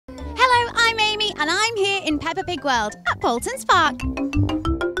and I'm here in Peppa Pig World at Paultons Park.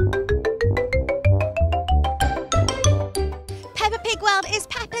 Peppa Pig World is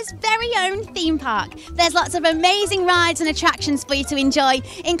Peppa's very own theme park. There's lots of amazing rides and attractions for you to enjoy,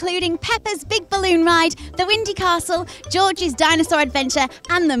 including Peppa's Big Balloon Ride, the Windy Castle, George's Dinosaur Adventure,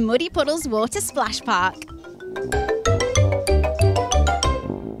 and the Muddy Puddles Water Splash Park.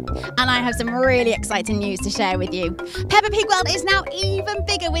 And I have some really exciting news to share with you. Peppa Pig World is now even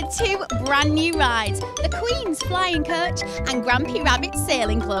bigger with 2 brand new rides, the Queen's Flying Coach and Grampy Rabbit's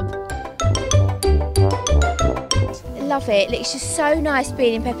Sailing Club. Love it. It's just so nice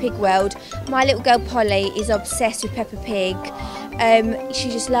being in Peppa Pig World. My little girl Polly is obsessed with Peppa Pig. She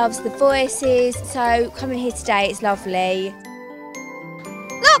just loves the voices, so coming here today is lovely.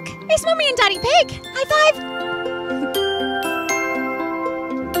 Look, it's Mummy and Daddy Pig. High five.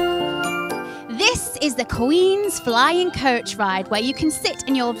 This is the Queen's Flying Coach Ride, where you can sit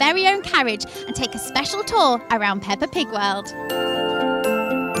in your very own carriage and take a special tour around Peppa Pig World.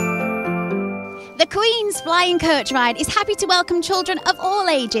 The Queen's Flying Coach Ride is happy to welcome children of all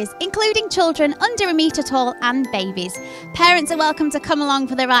ages, including children under a metre tall and babies. Parents are welcome to come along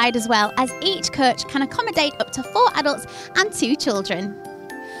for the ride as well, as each coach can accommodate up to 4 adults and 2 children.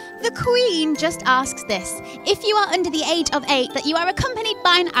 The Queen just asks this: if you are under the age of 8, that you are accompanied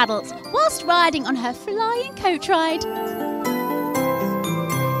by an adult whilst riding on her flying coach ride.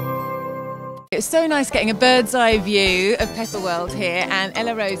 It's so nice getting a bird's eye view of Peppa World here, and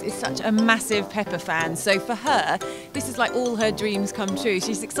Ella Rose is such a massive Peppa fan, so for her this is like all her dreams come true.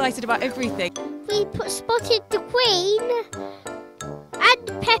 She's excited about everything. We spotted the Queen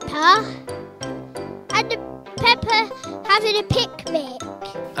and Peppa having a picnic.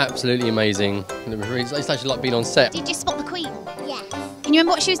 Absolutely amazing. It's actually like being on set. Did you spot the Queen? Yes. Can you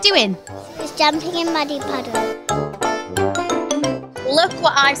remember what she was doing? She was jumping in muddy puddles. Look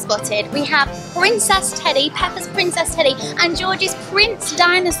what I spotted. We have Princess Teddy, Peppa's Princess Teddy, and George's Prince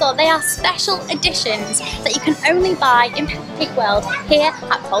Dinosaur. They are special editions that you can only buy in Peppa Pig World here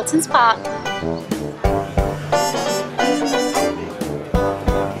at Paultons Park.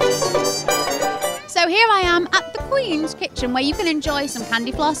 So here I am at the Queen's kitchen, where you can enjoy some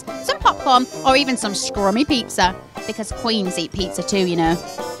candy floss, some popcorn, or even some scrummy pizza, because queens eat pizza too, you know.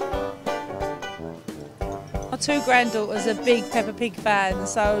 My 2 granddaughters are big Peppa Pig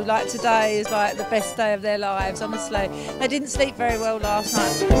fans, so like today is like the best day of their lives, honestly. They didn't sleep very well last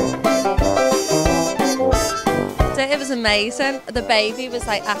night. So it was amazing. The baby was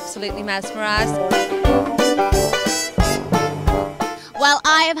like absolutely mesmerised. Well,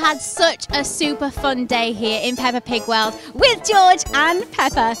 I have had such a super fun day here in Peppa Pig World with George and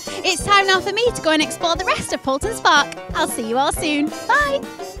Peppa. It's time now for me to go and explore the rest of Paultons Park. I'll see you all soon. Bye.